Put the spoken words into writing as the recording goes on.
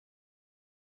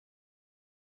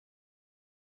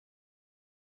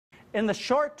In the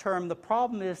short term, the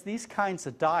problem is these kinds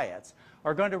of diets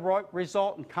are going to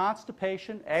result in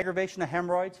constipation, aggravation of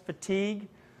hemorrhoids, fatigue,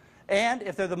 and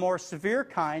if they're the more severe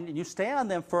kind and you stay on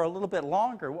them for a little bit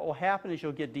longer, what will happen is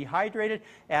you'll get dehydrated,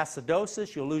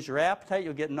 acidosis, you'll lose your appetite,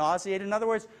 you'll get nauseated. In other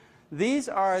words, these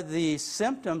are the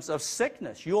symptoms of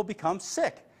sickness. You'll become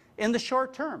sick in the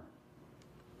short term.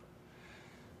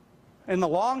 In the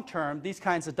long term, these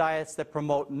kinds of diets that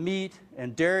promote meat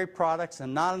and dairy products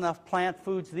and not enough plant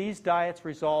foods, these diets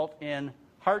result in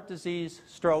heart disease,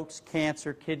 strokes,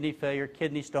 cancer, kidney failure,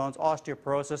 kidney stones,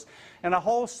 osteoporosis, and a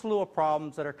whole slew of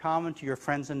problems that are common to your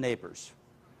friends and neighbors.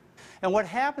 And what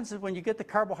happens is when you get the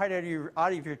carbohydrate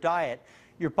out of your diet,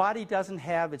 your body doesn't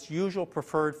have its usual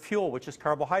preferred fuel, which is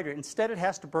carbohydrate. Instead, it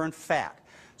has to burn fat.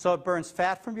 So it burns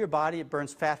fat from your body, it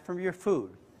burns fat from your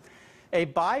food. A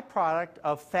byproduct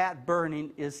of fat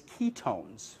burning is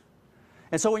ketones.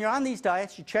 And so when you're on these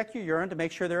diets, you check your urine to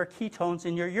make sure there are ketones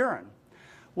in your urine.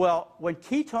 Well, when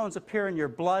ketones appear in your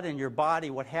blood and your body,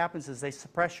 what happens is they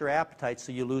suppress your appetite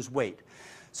so you lose weight.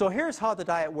 So here's how the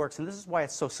diet works, and this is why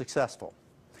it's so successful.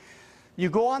 You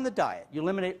go on the diet, you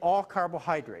eliminate all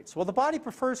carbohydrates. Well, the body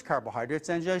prefers carbohydrates,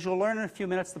 and as you'll learn in a few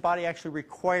minutes, the body actually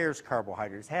requires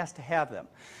carbohydrates, it has to have them.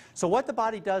 So what the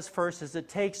body does first is it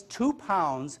takes 2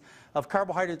 pounds of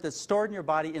carbohydrate that's stored in your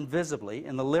body invisibly,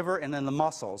 in the liver and in the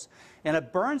muscles, and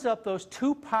it burns up those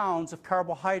 2 pounds of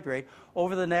carbohydrate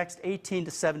over the next 18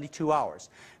 to 72 hours.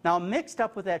 Now, mixed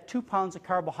up with that 2 pounds of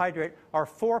carbohydrate are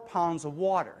 4 pounds of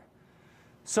water.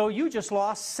 So you just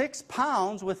lost 6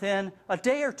 pounds within a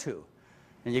day or two.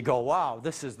 And you go, wow,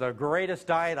 this is the greatest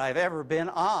diet I've ever been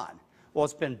on. Well,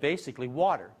 it's been basically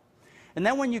water. And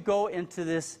then when you go into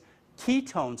this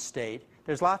ketone state,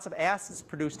 there's lots of acids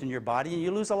produced in your body, and you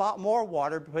lose a lot more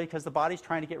water because the body's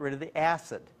trying to get rid of the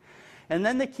acid. And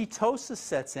then the ketosis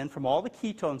sets in from all the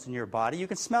ketones in your body. You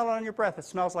can smell it on your breath. It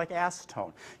smells like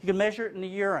acetone. You can measure it in the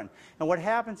urine. And what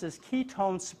happens is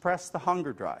ketones suppress the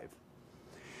hunger drive.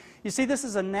 You see, this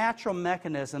is a natural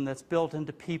mechanism that's built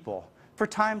into people for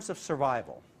times of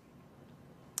survival.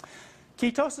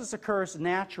 Ketosis occurs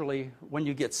naturally when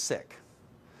you get sick.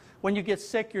 When you get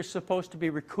sick, you're supposed to be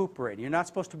recuperating. You're not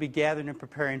supposed to be gathering and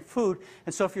preparing food.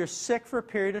 And so if you're sick for a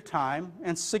period of time,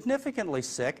 and significantly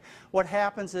sick, what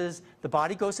happens is the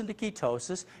body goes into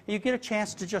ketosis, and you get a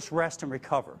chance to just rest and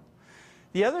recover.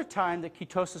 The other time that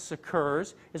ketosis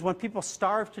occurs is when people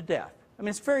starve to death. I mean,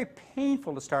 it's very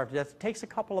painful to starve to death. It takes a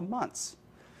couple of months.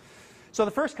 So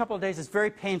the first couple of days is very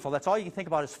painful. That's all you can think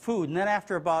about is food. And then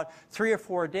after about 3 or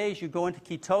 4 days, you go into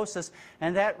ketosis,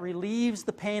 and that relieves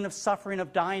the pain of suffering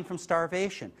of dying from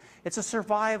starvation. It's a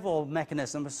survival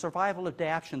mechanism, a survival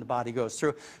adaptation the body goes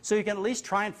through. So you can at least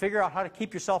try and figure out how to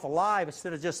keep yourself alive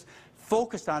instead of just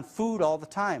focused on food all the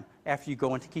time after you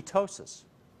go into ketosis.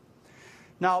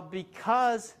 Now,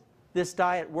 because this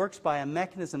diet works by a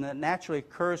mechanism that naturally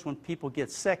occurs when people get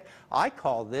sick, I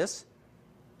call this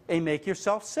a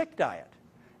make-yourself-sick diet.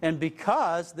 And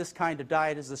because this kind of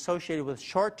diet is associated with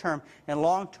short-term and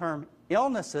long-term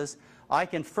illnesses, I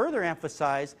can further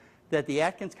emphasize that the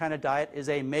Atkins kind of diet is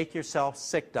a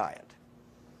make-yourself-sick diet.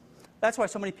 That's why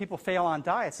so many people fail on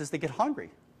diets, is they get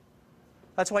hungry.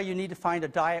 That's why you need to find a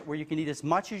diet where you can eat as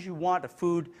much as you want, a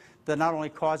food that not only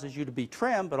causes you to be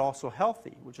trim, but also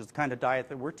healthy, which is the kind of diet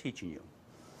that we're teaching you.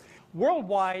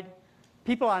 Worldwide,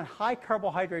 people on high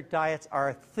carbohydrate diets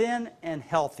are thin and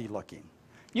healthy looking.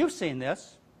 You've seen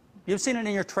this. You've seen it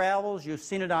in your travels. You've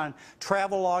seen it on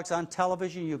travel logs on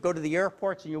television. You go to the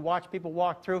airports and you watch people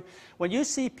walk through. When you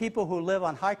see people who live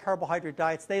on high carbohydrate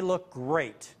diets, they look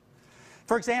great.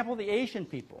 For example, the Asian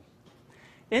people.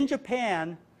 In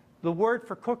Japan, the word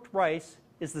for cooked rice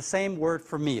is the same word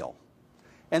for meal.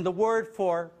 And the word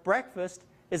for breakfast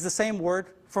is the same word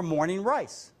for morning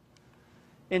rice.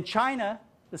 In China,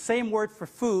 the same word for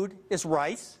food is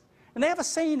rice. And they have a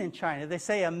saying in China. They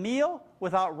say a meal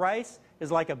without rice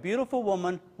is like a beautiful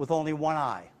woman with only one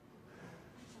eye.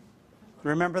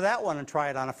 Remember that one and try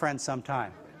it on a friend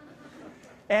sometime.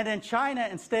 And in China,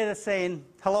 instead of saying,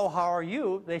 hello, how are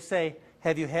you? They say,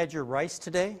 have you had your rice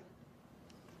today?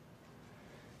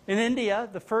 In India,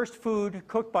 the first food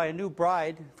cooked by a new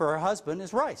bride for her husband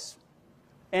is rice.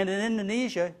 And in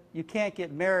Indonesia, you can't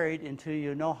get married until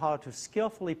you know how to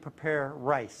skillfully prepare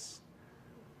rice.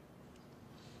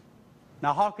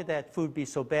 Now, how could that food be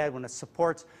so bad when it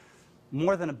supports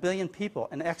more than 1 billion people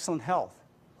in excellent health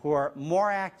who are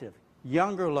more active,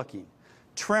 younger looking,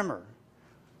 trimmer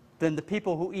than the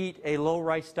people who eat a low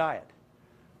rice diet,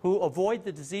 who avoid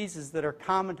the diseases that are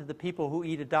common to the people who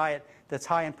eat a diet that's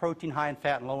high in protein, high in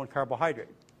fat, and low in carbohydrate?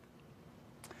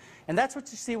 And that's what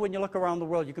you see when you look around the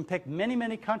world. You can pick many,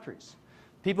 many countries.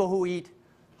 People who eat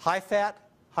high fat,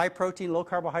 high protein, low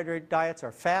carbohydrate diets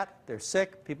are fat, they're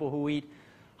sick. People who eat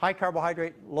high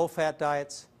carbohydrate, low fat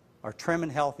diets are trim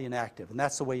and healthy and active. And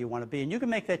that's the way you want to be. And you can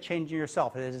make that change in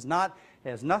yourself. It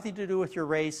has nothing to do with your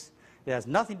race. It has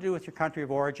nothing to do with your country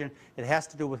of origin. It has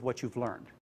to do with what you've learned.